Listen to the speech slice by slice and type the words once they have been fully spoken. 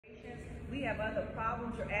have other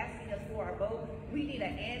problems. You're asking us for our vote. We need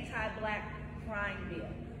an anti-black crime bill.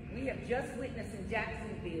 We have just witnessed in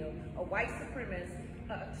Jacksonville a white supremacist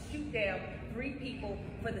shoot down 3 people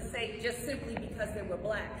for the sake, just simply because they were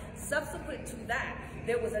black. Subsequent to that,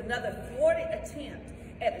 there was another thwarted attempt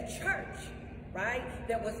at a church, right,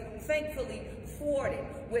 that was thankfully thwarted,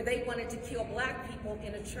 where they wanted to kill black people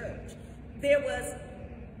in a church.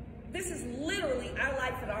 This is literally our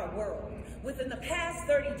life and our world. Within the past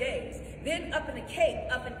 30 days, then up in the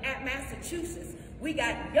Cape, up in Massachusetts, we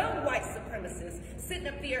got young white supremacists sitting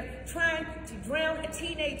up there trying to drown a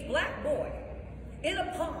teenage black boy in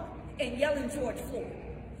a pond and yelling George Floyd.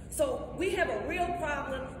 So we have a real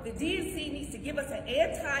problem. The DNC needs to give us an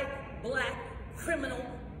anti-black criminal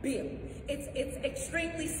bill. It's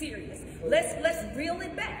extremely serious. Let's reel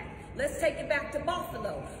it back. Let's take it back to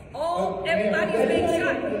Buffalo. Everybody's being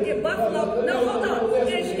shot in Buffalo. No, hold on.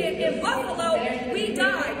 In Buffalo, we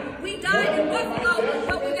died. We died in Buffalo,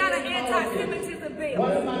 but we got an anti-Semitism bill.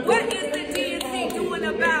 What is the DNC doing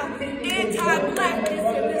about anti-blackness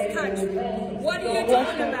in this country? What are you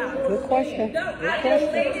talking about? Good question. No, I just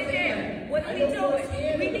laid it down. What are we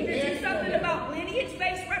doing? We need to do something about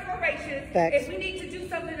lineage-based reparations. Facts. And we need to do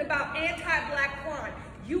something about anti-black crime.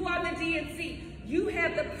 You are the DNC. You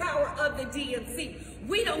have the power of the DNC.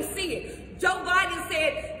 We don't see it. Joe Biden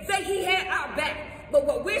said that he had our back, but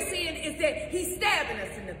what we're seeing is that he's stabbing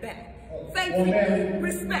us in the back. Thankfully,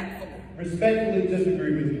 respectfully. Respectfully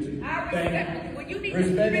disagree with you too. I respectfully. Well, you need to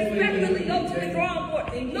respectfully go to the drawing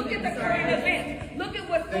board. Look at the current events. Look at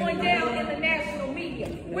what's going down in the national media.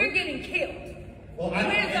 We're getting killed. Well,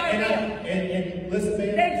 Where's our bill? And listen,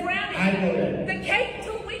 man, they're drowning. I know that. The Cape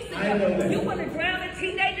 2 weeks ago. I know that. You want to drown a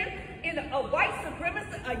teenager? In a white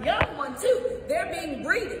supremacist, a young one too. They're being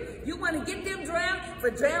breeded. You want to get them drowned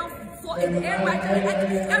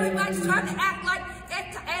everybody's trying to act like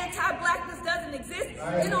anti-blackness doesn't exist.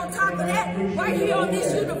 And on top of that, right here on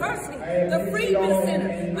this university, the Freedmen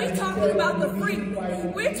Center, we're talking about the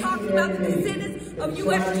Freedmen. We're talking about the descendants of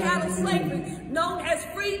U.S. chattel slavery, known as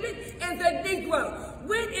Freedmen and the Negro.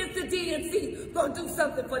 When is the DNC going to do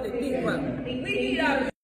something for the Negro? We need our...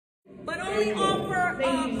 But only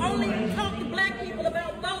talk to black people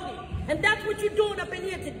about voting. And that's what you're doing up in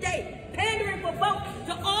here today. Pandering for votes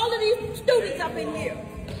to all of these students up in here.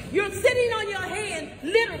 You're sitting on your hands,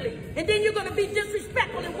 literally, and then you're going to be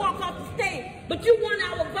disrespectful and walk off the stage. But you want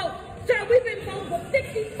our vote. Sir, we've been voting for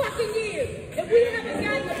 60 fucking years, and we haven't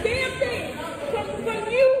gotten a damn thing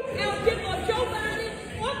from you, or Joe Biden,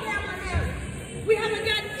 or Kamala Harris. We haven't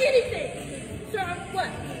gotten anything. Sir, what?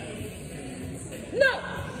 No.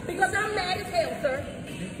 Because I'm mad as hell, sir.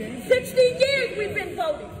 60 years we've been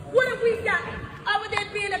voting. What have we gotten other than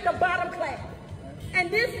being at the bottom class? And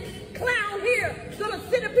this clown here gonna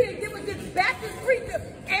sit up here and give us this Baptist preacher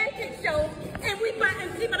antic show, and we buy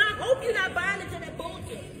and see. But I hope you're not buying into that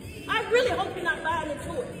bullshit. I really hope you're not buying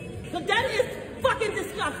into it, because that is fucking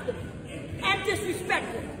disgusting and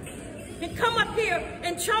disrespectful. To come up here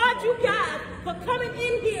and charge you guys for coming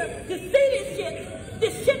in here to see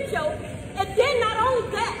this shit show. And then not only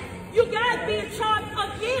that, you guys being charged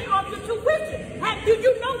again off the tuition. Do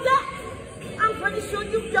you know that? I'm pretty sure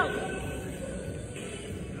you don't.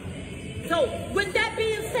 So with that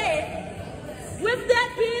being said,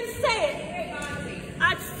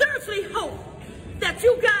 I seriously hope that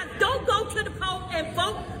you guys don't go to the poll and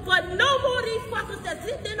vote for no more of these fuckers that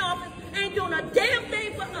sitting in office ain't doing a damn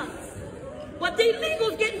thing for us. But the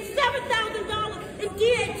illegals getting $7,000 in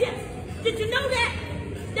DHS. Did you know that?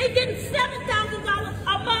 They getting $7,000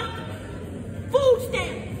 a month. Food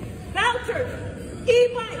stamps, vouchers,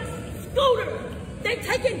 e-bikes, scooters. They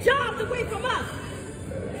taking jobs away from us.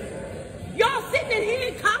 Y'all sitting in here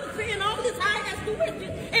in college paying all this high-ass tuition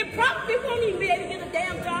and probably won't even be able to get a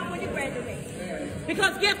damn job when you graduate.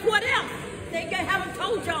 Because guess what else? They haven't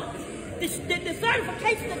told y'all. The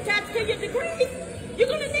certifications attached to your degrees, you're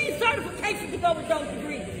going to need certifications to go with those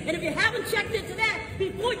degrees. And if you haven't checked into that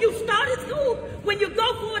before you started school, when you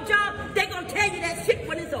go for a job, they're going to tell you that shit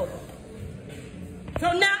when it's over.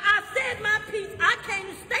 So now I said my piece. I came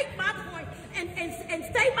to state my point and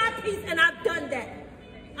state my piece, and I've done that.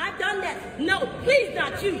 I've done that. No, please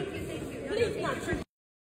not you. Please not you.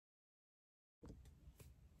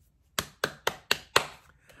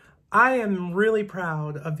 I am really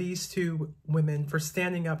proud of these two women for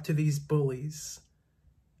standing up to these bullies.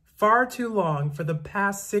 Far too long, for the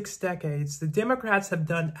past 6 decades, the Democrats have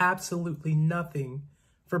done absolutely nothing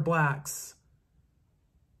for blacks.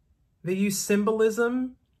 They use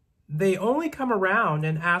symbolism. They only come around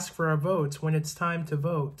and ask for our votes when it's time to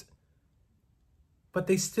vote. But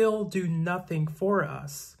they still do nothing for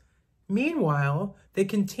us. Meanwhile, they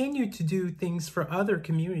continue to do things for other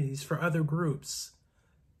communities, for other groups,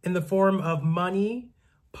 in the form of money,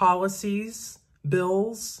 policies,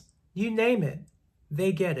 bills, you name it.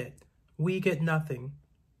 They get it. We get nothing.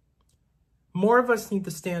 More of us need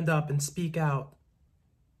to stand up and speak out